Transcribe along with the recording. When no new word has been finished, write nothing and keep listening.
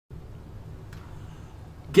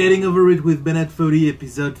Getting Over It with Bennett Foddy,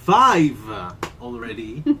 episode 5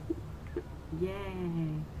 already. Yay.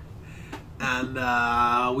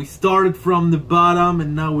 And we started from the bottom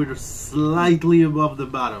and now we're slightly above the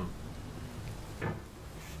bottom.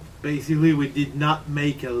 Basically, we did not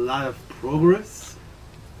make a lot of progress.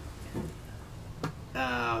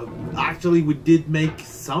 Actually, we did make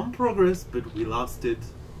some progress, but we lost it.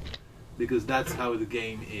 Because that's how the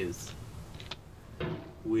game is.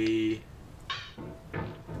 We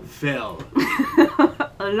fell.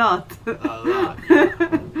 A lot. A lot.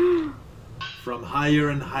 From higher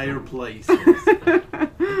and higher places.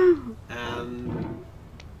 And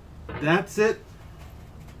that's it.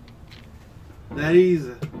 That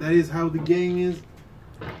is how the game is.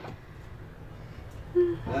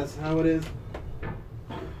 That's how it is.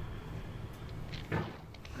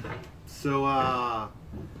 So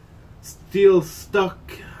still stuck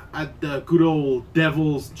at the good old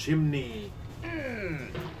Devil's Chimney.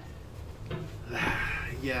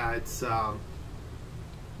 Yeah, it's the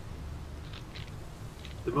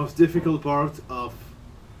most difficult part of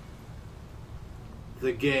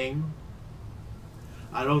the game.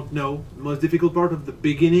 I don't know. The most difficult part of the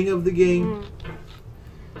beginning of the game.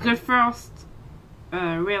 The first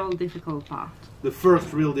real difficult part. The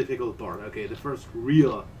first real difficult part. Okay, the first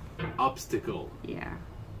real obstacle. Yeah.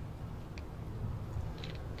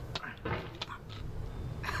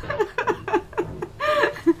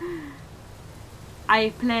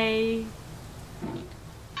 I play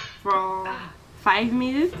for 5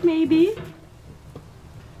 minutes maybe.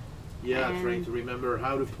 Yeah, trying to remember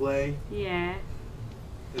how to play. Yeah.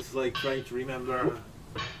 It's like trying to remember,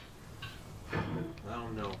 I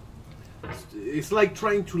don't know. It's like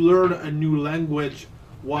trying to learn a new language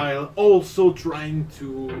while also trying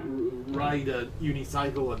to ride a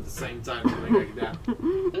unicycle at the same time, something like that.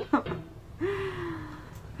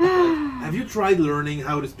 Have you tried learning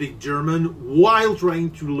how to speak German while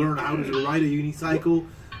trying to learn how to ride a unicycle?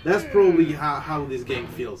 That's probably how this game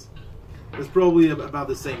feels. It's probably about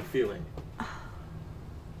the same feeling.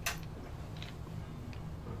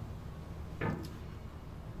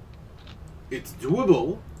 It's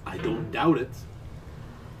doable. I don't doubt it.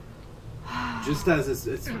 Just as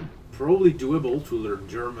it's probably doable to learn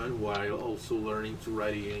German while also learning to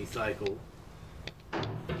ride a unicycle.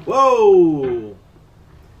 Whoa!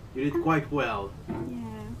 You did quite well.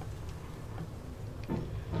 Yeah.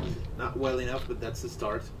 Not well enough, but that's a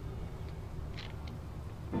start.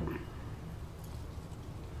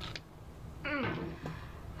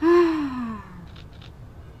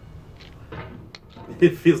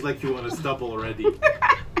 It feels like you want to stop already. Is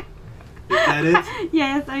that it?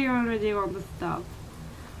 Yes, I already want to stop.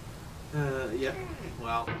 Yeah.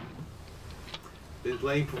 Well, been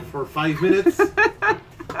playing for 5 minutes.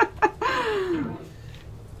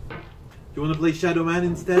 You want to play Shadow Man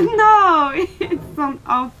instead? No, it sounds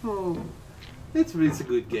awful. It's a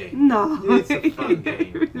good game. No, It's a fun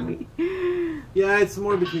game. Really. Yeah, it's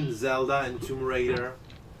more between Zelda and Tomb Raider.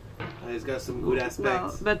 It's got some good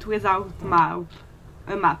aspects. Well, but without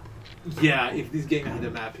a map. Yeah, if this game had a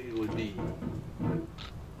map, it would be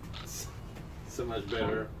so much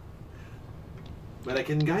better. But I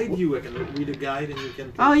can guide you. I can read a guide and you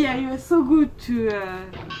can... Oh yeah, you're so good to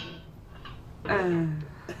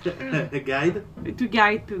A guide? to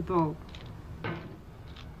guide people.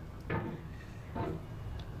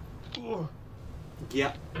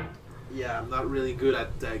 Yeah. Yeah, I'm not really good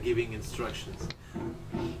at giving instructions.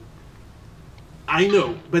 I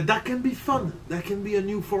know, but that can be fun. That can be a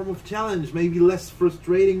new form of challenge, maybe less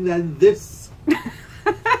frustrating than this.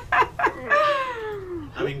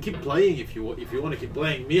 I mean, keep playing if you want to keep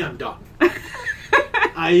playing. Me, I'm done.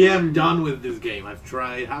 I am done with this game. I've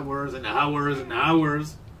tried hours and hours and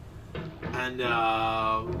hours, and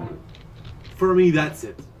for me, that's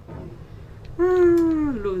it.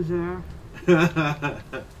 Loser.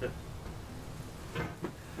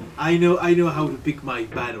 I know how to pick my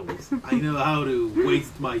battles. I know how to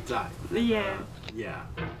waste my time. Yeah. Yeah.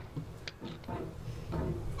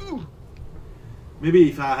 Maybe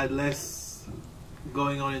if I had less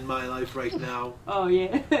going on in my life right now, Oh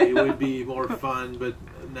yeah. it would be more fun. But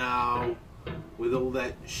now, with all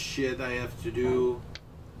that shit I have to do,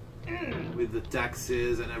 with the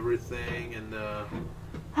taxes and everything, and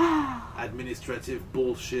administrative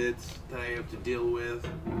bullshit that I have to deal with,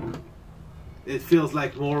 it feels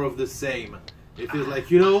like more of the same. It feels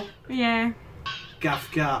like, you know, Yeah.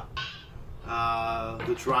 Kafka,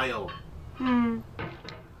 the trial.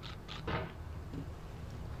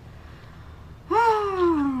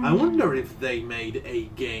 I wonder if they made a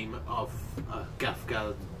game of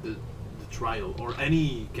Kafka, the Trial or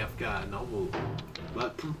any Kafka novel,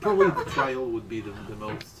 but probably The Trial would be the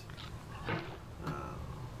most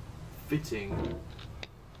fitting.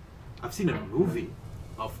 I've seen a movie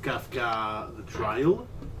of Kafka, The Trial,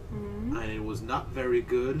 and it was not very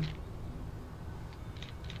good.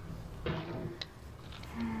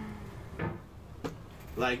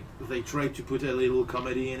 Like, they tried to put a little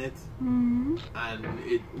comedy in it, and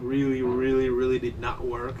it really did not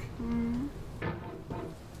work.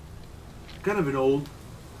 Kind of an old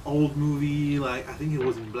movie, like, I think it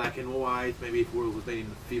was in black and white, maybe it was made in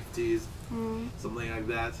the 50s, something like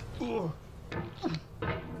that.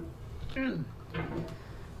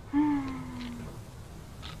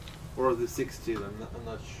 Or the 60s, I'm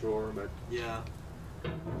not sure, but yeah.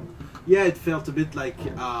 Yeah, it felt a bit like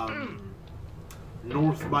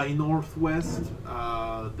North by Northwest,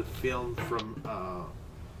 the film from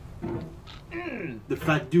the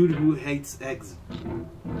fat dude who hates eggs.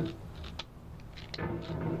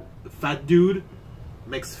 The fat dude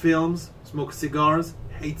makes films, smokes cigars,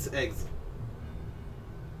 hates eggs.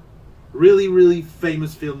 Really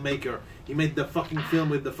famous filmmaker. He made the fucking film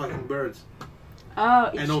with the fucking birds.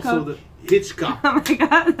 Oh, Hitchcock. And also the Hitchcock. Oh my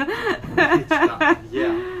god. Hitchcock,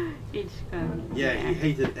 yeah. Hitchcock. Yeah, he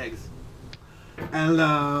hated eggs. And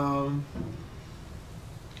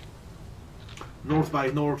North by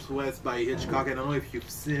Northwest by Hitchcock, I don't know if you've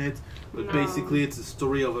seen it, but No. basically it's a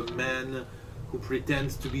story of a man who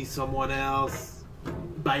pretends to be someone else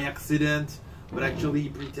by accident, but actually he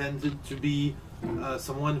pretended to be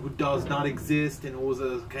someone who does not exist and was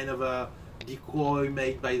a kind of a decoy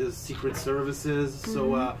made by the secret services,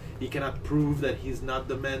 so he cannot prove that he's not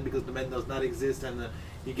the man because the man does not exist, and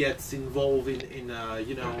he gets involved in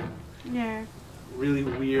you know, Yeah. really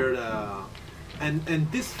weird and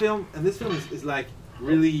this film is like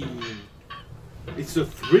really, it's a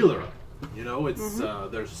thriller, you know, it's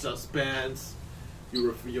there's suspense,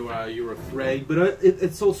 you're afraid, but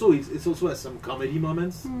it's also has some comedy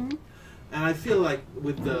moments, and I feel like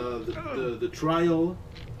with the Trial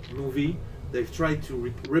movie they've tried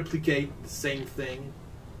to replicate the same thing.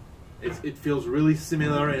 It feels really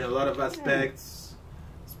similar in a lot of aspects.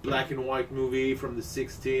 It's black and white movie from the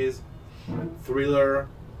 60s, thriller,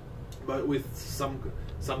 but with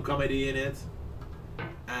some comedy in it.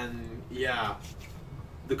 And yeah,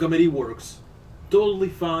 the comedy works totally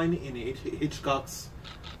fine in Hitchcock's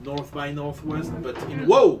North by Northwest, but in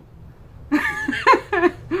whoa.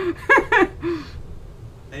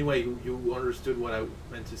 Anyway, you understood what I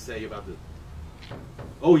meant to say about the.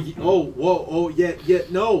 Oh, whoa, oh, yeah,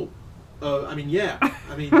 no. I mean, yeah.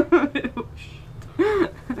 I mean.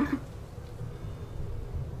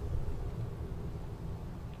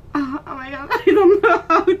 Oh my god, I don't know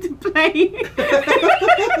how to play.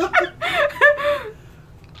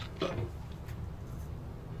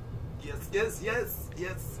 Yes.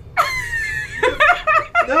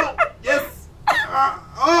 No, yes.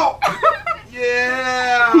 Oh,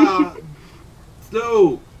 yeah.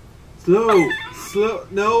 Slow.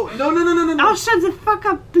 No. Oh, shut the fuck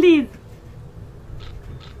up, please.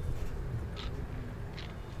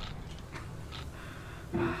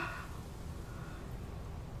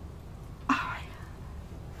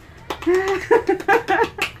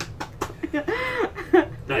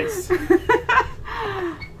 Nice.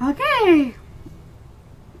 Okay.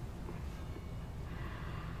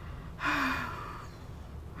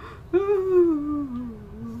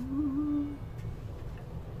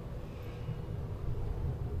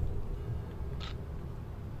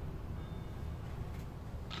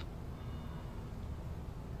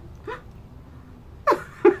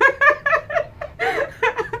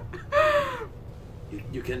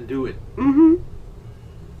 You can do it.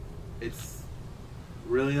 It's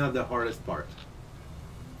really not the hardest part.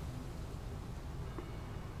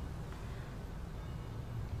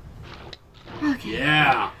 Okay.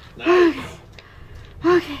 Yeah. Nice.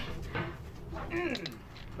 Okay.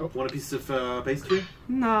 Oh, want a piece of pastry?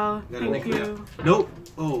 No, Gotta thank make you. that. No.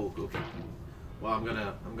 Oh, okay. Well, I'm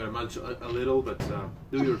gonna munch a little, but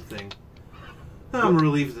do your thing. I'm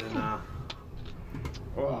relieved and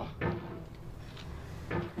oh.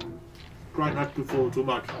 Try not to fall too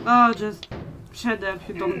much. Oh, just shut up.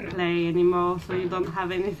 You don't play anymore, so you don't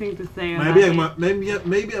have anything to say about Maybe it.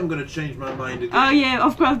 maybe I'm gonna change my mind again. Oh yeah,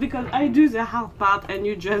 of course, because I do the hard part and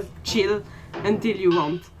you just chill until you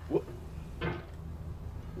want.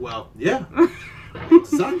 Well, yeah,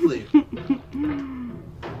 exactly.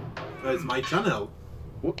 It's my channel.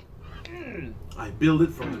 I build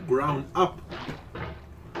it from the ground up,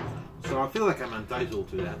 so I feel like I'm entitled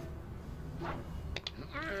to that.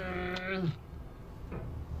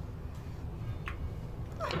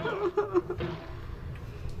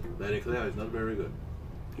 Bennett is not very good.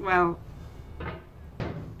 Well,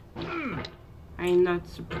 I'm not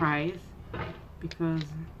surprised because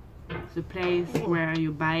the place where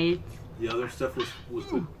you buy it. The other stuff was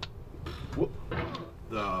good.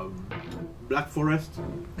 The Black Forest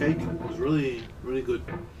cake was really good,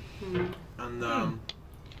 and the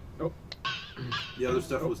other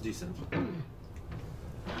stuff was decent.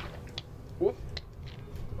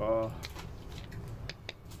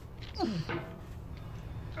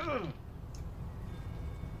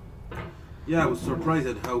 Yeah, I was surprised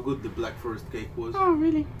at how good the Black Forest cake was. Oh,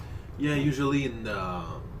 really? Yeah, usually in the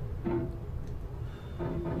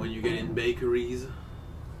when you get in bakeries,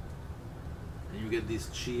 and you get these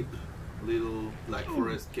cheap little Black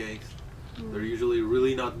Forest cakes. They're usually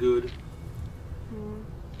really not good.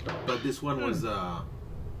 But this one was,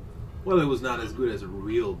 well, it was not as good as a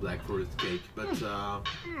real Black Forest cake, but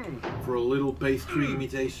for a little pastry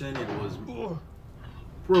imitation, it was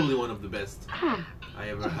probably one of the best I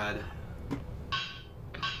ever had.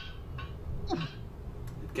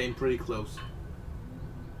 It came pretty close.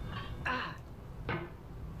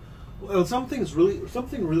 Well, something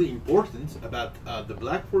really important about the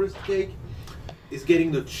Black Forest cake is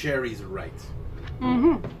getting the cherries right.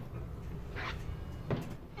 A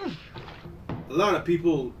lot of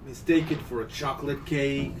people mistake it for a chocolate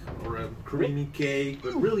cake or a creamy cake,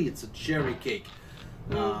 but really it's a cherry cake.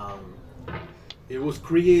 It was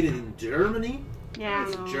created in Germany. Yeah,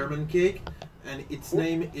 it's a German cake, and its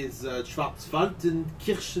name is Schwarzwalden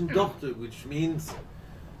Kirschentorte, which means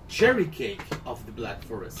cherry cake of the Black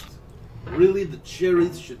Forest. Really, the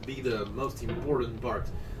cherries should be the most important part,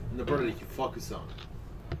 and the part that you focus on.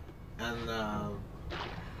 And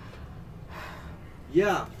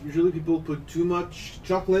yeah, usually people put too much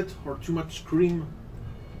chocolate or too much cream,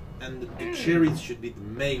 and the cherries should be the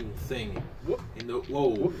main thing. In the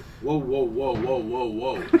whoa.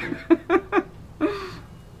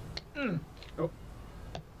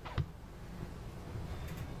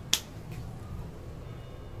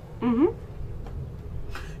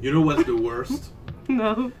 You know what's the worst?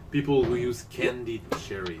 No. People who use candied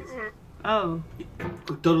cherries. Oh. It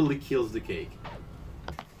totally kills the cake.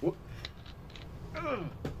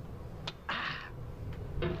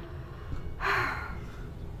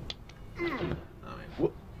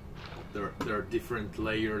 There are different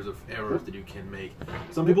layers of errors that you can make.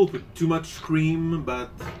 Some people put too much cream, but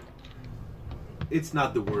it's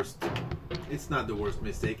not the worst. It's not the worst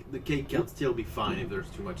mistake. The cake can still be fine if there's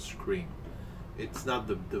too much cream. It's not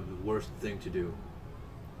the worst thing to do.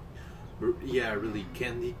 But yeah, really,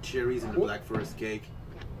 candied cherries in the Black Forest cake.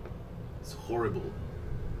 It's horrible.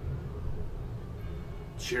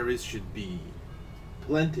 Cherries should be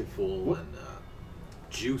plentiful and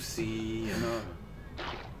juicy and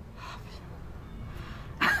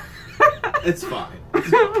it's fine.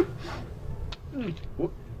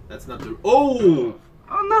 That's not the Oh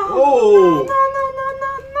no! Oh!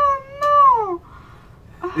 No!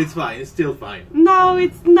 It's fine. It's still fine. No,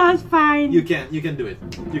 it's not fine. You can do it.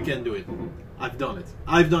 You can do it. I've done it.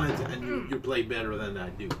 I've done it, and you play better than I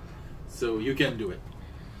do. So you can do it.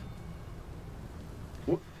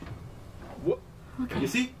 Okay. You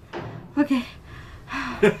see? Okay.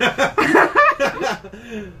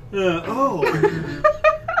 Oh.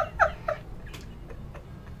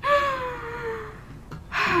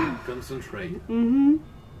 Concentrate. No,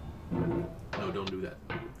 don't do that.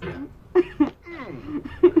 Yeah.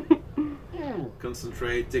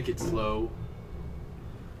 Concentrate. Take it slow.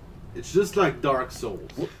 It's just like Dark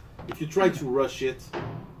Souls. If you try to rush it,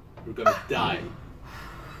 you're gonna die.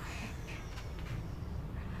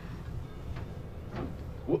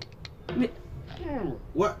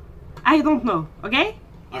 What? I don't know, okay?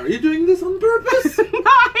 Are you doing this on purpose? No,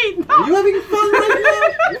 I don't. Are you having fun right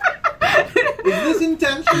now? Is this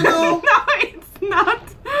intentional? No, it's not.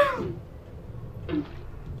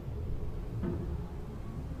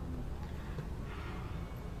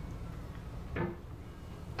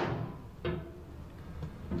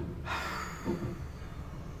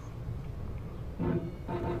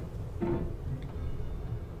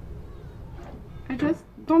 I just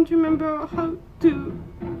don't remember how to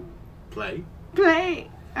Play? play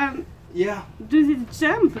Yeah. do this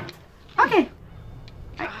jump. Okay.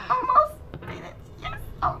 I almost did it. Yes,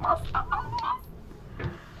 almost.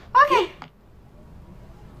 Okay.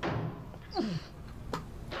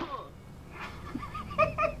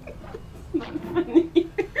 Not funny.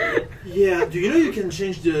 Yeah, do you know you can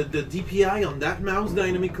change the DPI on that mouse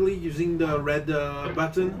dynamically using the red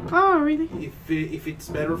button? Oh, really? If it's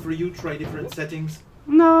better for you, try different settings.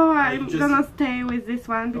 No, I'm just- gonna stay with this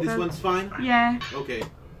one because This one's fine? yeah. Okay.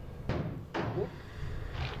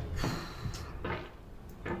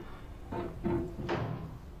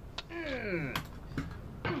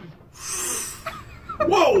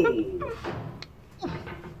 Whoa!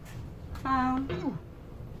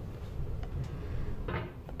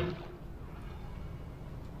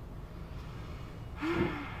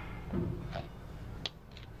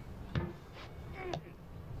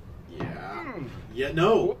 Yeah,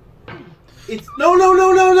 no. It's no.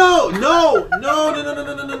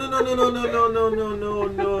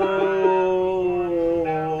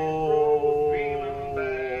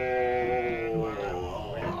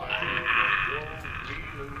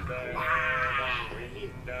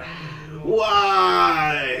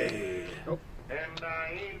 Why?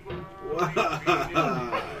 Why?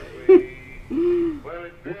 Well,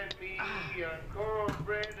 it fed me on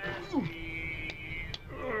cornbread and cheese.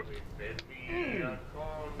 It fed me on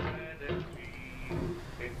cornbread and cheese.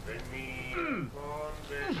 It fed me on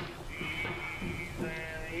cornbread and cheese. And I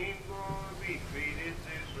ain't gonna be treated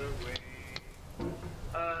this way.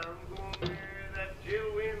 I'm going where that chill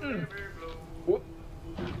wind never blows. Lord,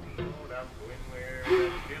 I'm going where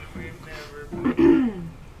that chill wind never blows.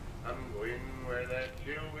 I'm going where that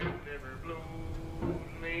chill wind never blows.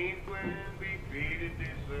 And I ain't going to be treated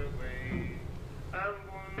this way. I'm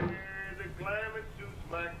going where the climate suits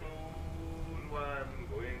my clothes. Why, I'm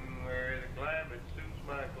going where the climate suits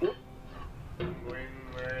my clothes. I'm going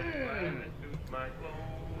where the climate suits my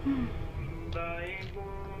clothes. And I ain't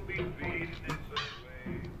going to be treated this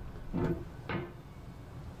way.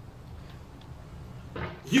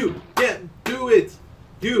 You can do it!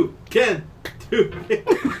 You can do it!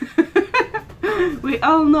 We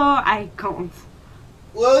all know I can't.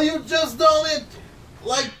 Well, you just done it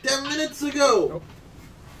like 10 minutes ago.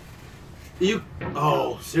 You...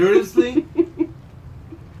 Oh, seriously?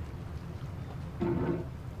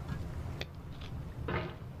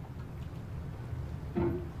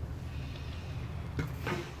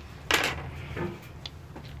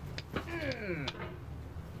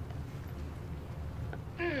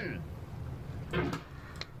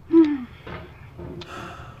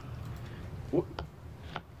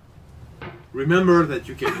 Remember that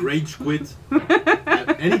you can rage quit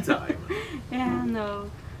at any time. Yeah,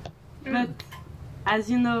 no. But as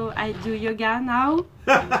you know, I do yoga now.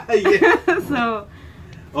 Yeah. So.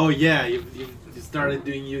 Oh yeah, you started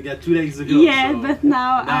doing yoga 2 days ago. Yeah, so but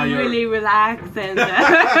now I'm you're... really relaxed and.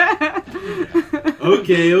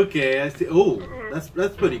 Okay. I see. Oh, that's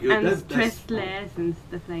pretty good. And that's stressless and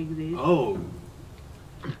stuff like this. Oh.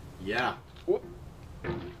 Yeah.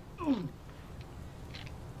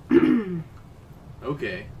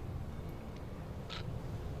 Okay.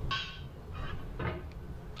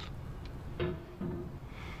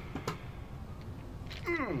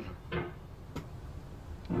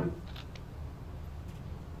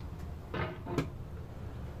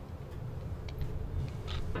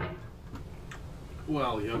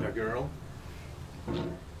 Well, yoga girl,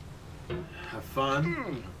 have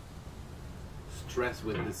fun. Stress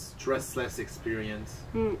with this stressless experience.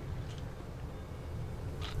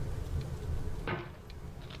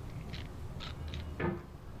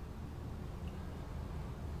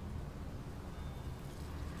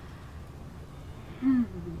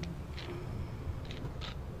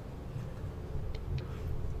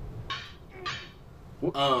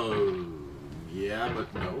 Oh, yeah,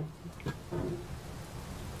 but no.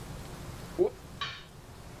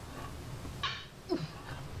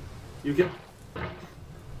 You can...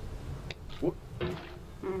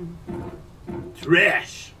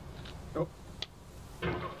 Trash! Oh.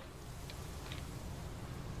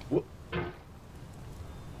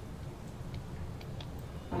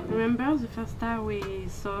 Remember the first time we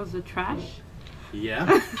saw the trash?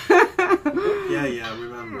 Yeah? Yeah,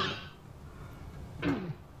 remember.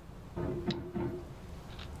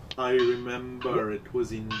 I remember it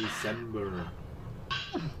was in December.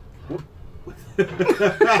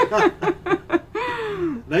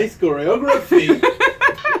 Nice choreography.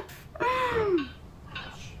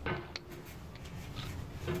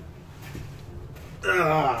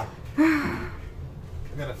 I'm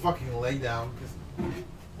gonna fucking lay down because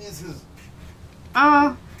this is...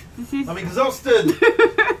 Oh, this is... I'm exhausted.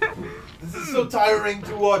 This is so tiring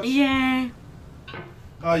to watch. Yeah.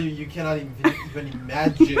 Oh, you cannot even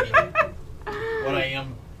imagine what I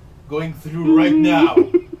am going through right now.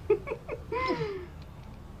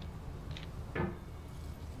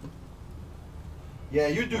 Yeah,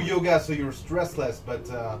 you do yoga so you're stressless, but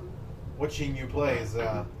watching you play is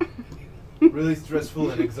really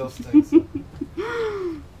stressful and exhausting. So.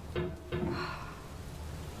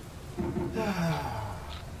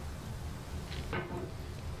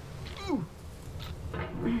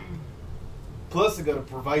 Plus, I gotta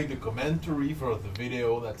provide the commentary for the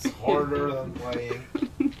video that's harder than playing.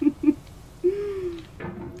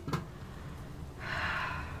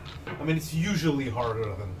 I mean, it's usually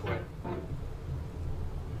harder than play.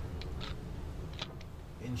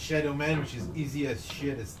 In Shadow Man, which is easy as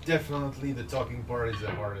shit, it's definitely the talking part is the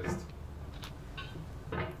hardest.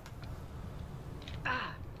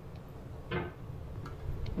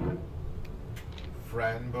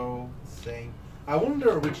 Franbo saying, I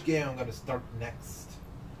wonder which game I'm gonna start next.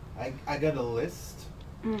 I got a list.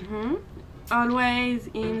 Always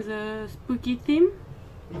in the spooky theme?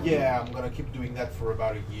 Yeah, I'm gonna keep doing that for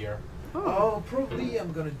about a year. Oh. Probably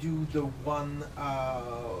I'm gonna do the one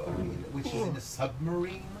which is in a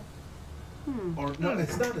submarine. Or no,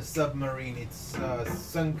 it's not a submarine. It's a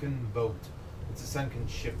sunken boat. It's a sunken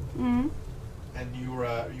ship, and you're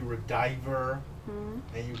a diver,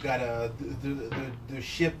 and you got the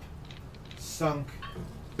ship sunk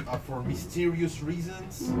for mysterious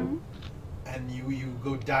reasons, and you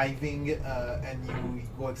go diving and you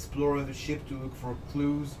go explore the ship to look for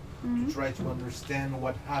clues to try to understand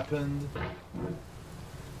what happened.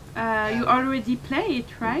 You already play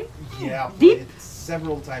it, right? Yeah, I've Deep? played it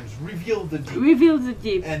several times. Reveal the Deep. Reveal the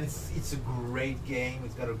Deep. And it's a great game.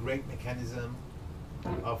 It's got a great mechanism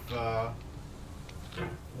of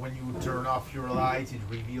when you turn off your light, it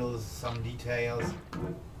reveals some details.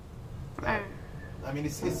 I mean,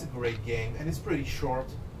 it's a great game, and it's pretty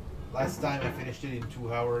short. Last time I finished it in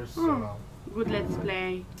 2 hours. So good let's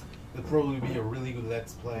play. it'll probably be a really good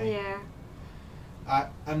let's play. Yeah.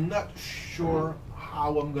 I'm not sure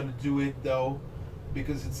how I'm gonna do it though,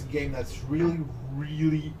 because it's a game that's really,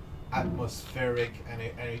 really atmospheric, and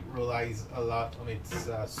it relies a lot on its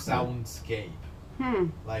soundscape.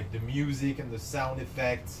 Like the music and the sound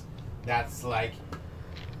effects. That's like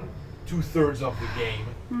 2/3 of the game.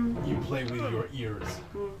 You play with your ears,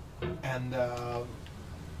 and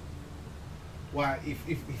well,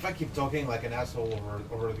 if I keep talking like an asshole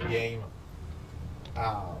over the game,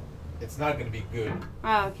 it's not gonna be good.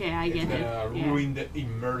 Oh, okay, I get it. It's gonna ruin the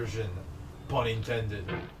immersion, pun intended.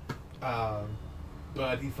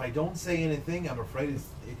 But if I don't say anything, I'm afraid it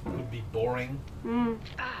could be boring.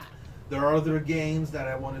 There are other games that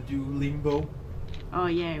I want to do. Limbo. Oh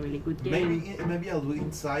yeah, really good game. Maybe I'll do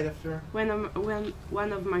Inside after.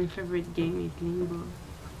 One of my favorite games is Limbo.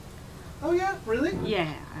 Oh yeah, really?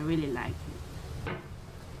 Yeah, I really like it.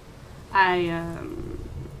 I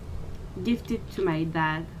gifted to my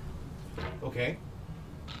dad. Okay.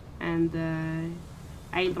 And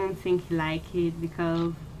I don't think he liked it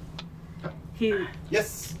because he...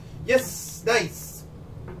 Yes! Yes! Nice!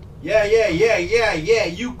 Yeah,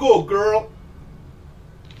 you go, girl!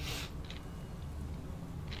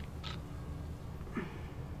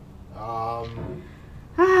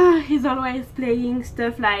 He's always playing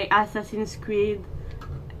stuff like Assassin's Creed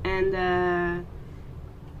and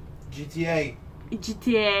GTA.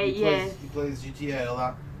 Yes. He plays GTA a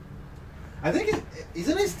lot. I think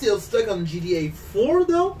isn't he still stuck on GTA 4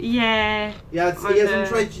 though? Yeah. Yeah, he hasn't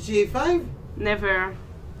tried GTA 5? Never.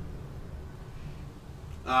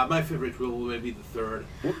 My favorite will maybe the third.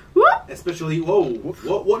 What? Especially whoa.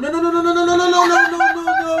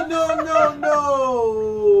 No.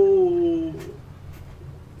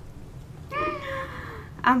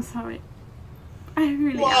 I'm sorry. I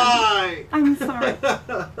really Why? am. I'm sorry.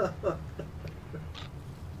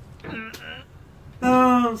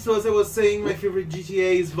 So as I was saying, my favorite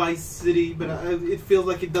GTA is Vice City, but it feels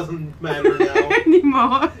like it doesn't matter now.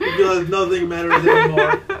 Anymore. It feels like nothing matters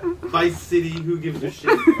anymore. Vice City, who gives a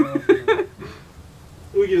shit?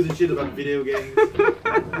 Who gives a shit about video games?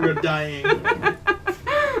 We're dying.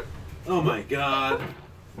 Oh my god.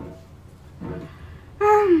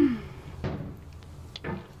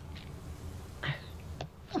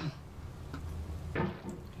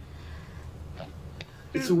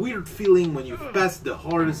 It's a weird feeling when you've passed the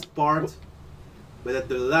hardest part, but at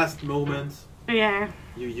the last moment, Yeah.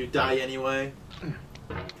 you die anyway.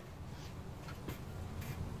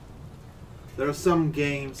 There are some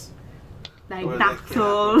games Like where Dark that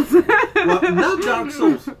Souls. well, not Dark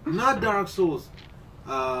Souls. Not Dark Souls.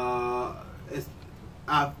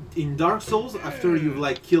 In Dark Souls, after you've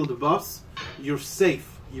like killed a boss, you're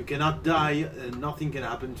safe. You cannot die, and nothing can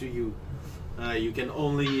happen to you. You can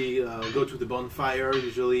only go to the bonfire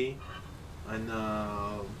usually, and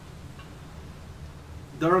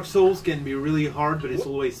Dark Souls can be really hard, but it's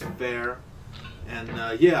always fair. And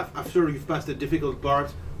yeah, after you've passed a difficult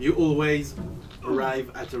part, you always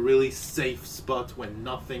arrive at a really safe spot when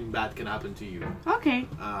nothing bad can happen to you. Okay.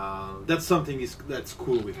 That's something that's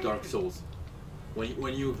cool with Dark Souls.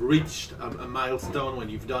 When you've reached a milestone, when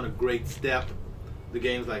you've done a great step, the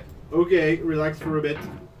game's like, okay, relax for a bit.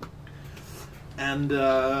 And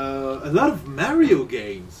a lot of Mario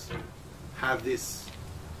games have this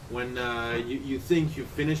when you think you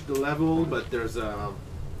finished the level, but there's a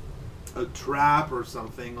trap or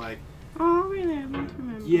something like. Oh really? I don't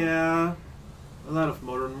remember. Yeah, a lot of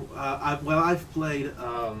modern. I've played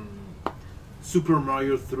Super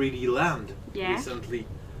Mario 3D Land recently,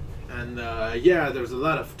 and yeah, there's a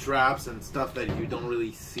lot of traps and stuff that you don't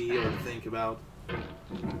really see or think about.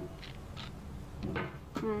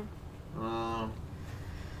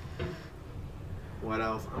 What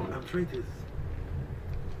else? I'm trying to.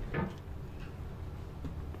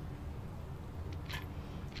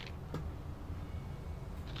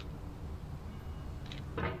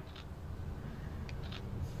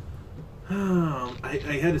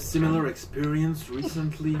 I had a similar experience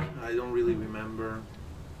recently. I don't really remember.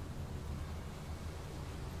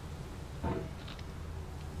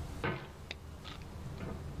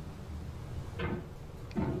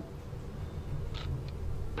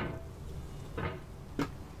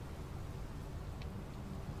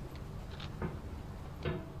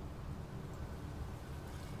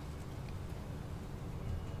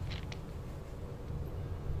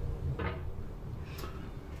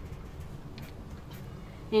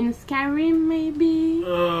 In Skyrim, maybe?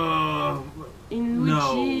 In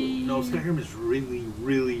no, Skyrim is really,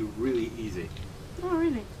 really, really easy. Oh,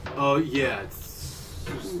 really? Oh, yeah, it's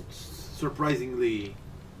surprisingly...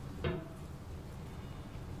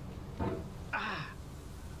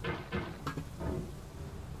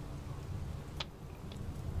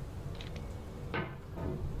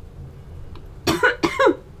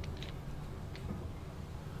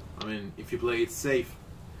 I mean, if you play it safe.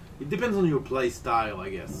 It depends on your play style, I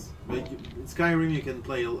guess. But in Skyrim, you can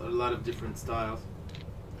play a lot of different styles,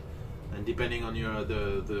 and depending on your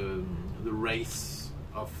the race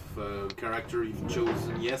of character you've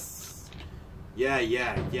chosen. Yes, yeah.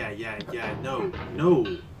 No.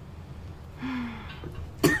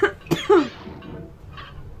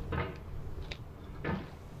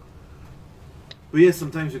 But yeah,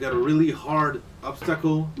 sometimes you got a really hard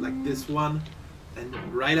obstacle like this one, and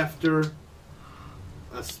right after.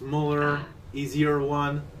 A smaller, easier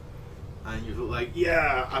one, and you feel like,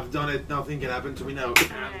 yeah, I've done it, nothing can happen to me now.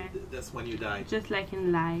 And that's when you die. Just like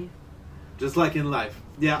in life. Just like in life.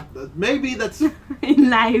 Yeah, maybe that's... in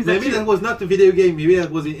life. Maybe that was not the video game, maybe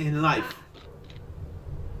that was in life.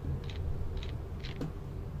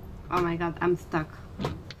 Oh my god, I'm stuck.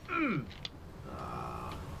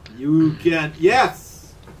 You can...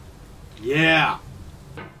 Yes! Yeah!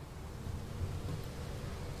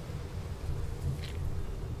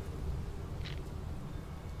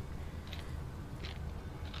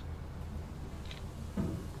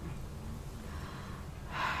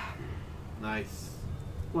 Nice.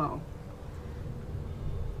 Wow.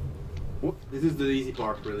 This is the easy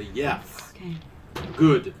part, really. Yes. Okay.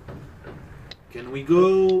 Good. Can we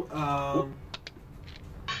go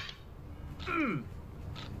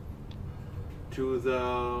to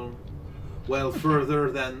the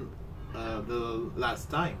further than the last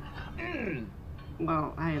time?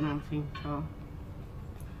 Well, I don't think so.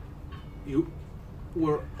 You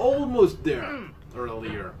were almost there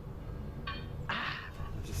earlier.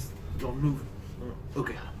 Just don't move.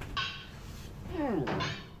 Okay.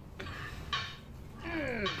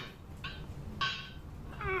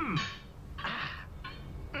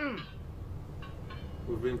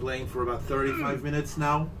 We've been playing for about 35 minutes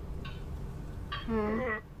now.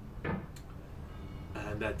 And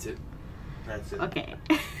that's it. That's it. Okay.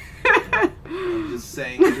 I'm just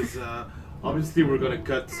saying because obviously we're gonna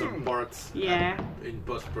cut some parts in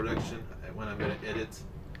post-production when I'm gonna edit.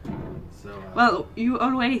 So well, you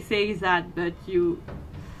always say that, but you...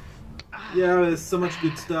 Yeah, there's so much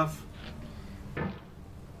good stuff.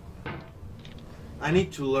 I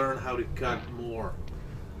need to learn how to cut more.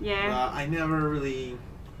 Yeah. I never really...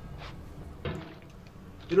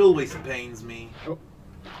 It always pains me.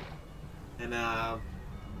 And I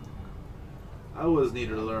always need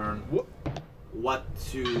to learn what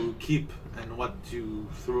to keep and what to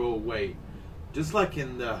throw away. Just like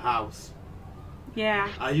in the house. Yeah.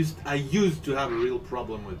 I used to have a real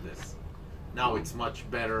problem with this. Now it's much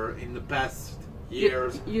better. In the past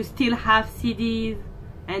years... You still have CDs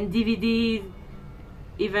and DVDs,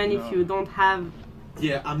 even if you don't have...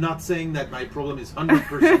 Yeah, I'm not saying that my problem is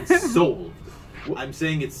 100% solved. I'm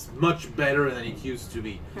saying it's much better than it used to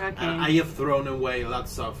be. Okay. I have thrown away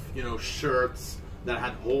lots of, shirts that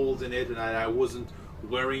had holes in it, and I wasn't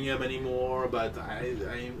wearing them anymore. But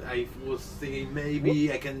I was thinking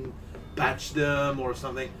maybe I can patch them or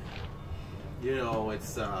something.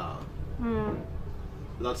 It's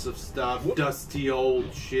lots of stuff, dusty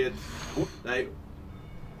old shit.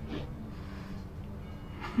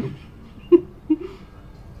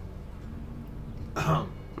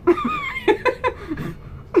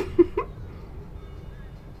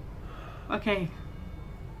 Okay.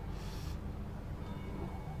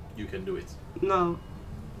 You can do it. No.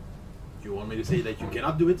 You want me to say that you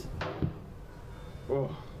cannot do it?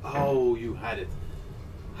 Oh, you had it.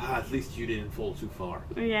 At least you didn't fall too far.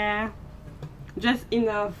 Yeah. Just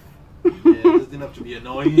enough. Yeah, just enough to be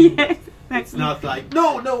annoying. Yes, It's not like,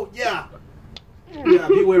 no, yeah. Yeah,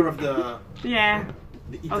 beware of the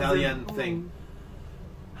Italian thing.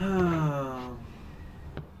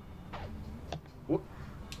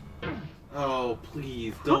 Oh,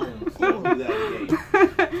 please don't do that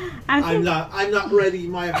again. I'm not ready.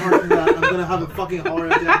 My heart is not. I'm gonna have a fucking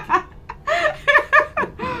heart attack.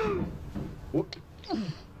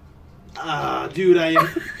 Dude,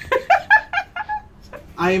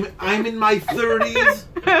 I'm in my 30s.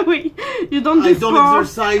 Wait, you don't. I don't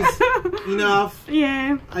exercise enough.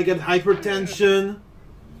 Yeah. I get hypertension.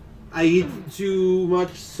 I eat too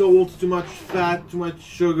much salt, too much fat, too much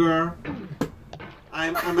sugar.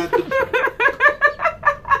 I'm at the...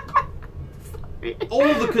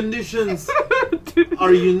 All the conditions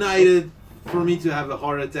are united for me to have a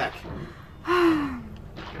heart attack. I'm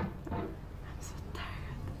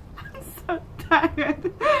so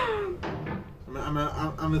tired. I'm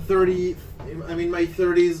in my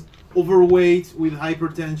 30s, overweight with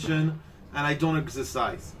hypertension, and I don't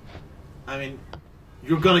exercise. I mean,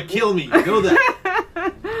 you're gonna kill me, you know that.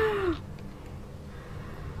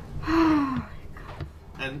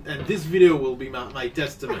 And this video will be my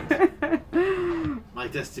testament. My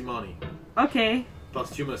testimony. Okay.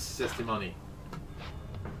 Posthumous testimony.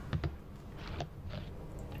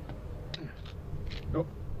 Oh.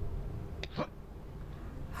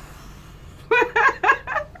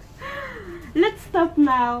 Let's stop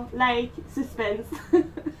now, like suspense.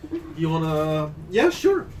 You wanna... Yeah,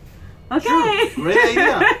 sure. Okay. Sure. Great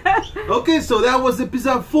idea. Okay, so that was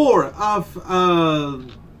episode 4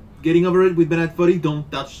 of Getting Over It with Bennett Foddy.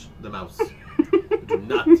 Don't touch the mouse. Do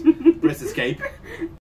not press escape.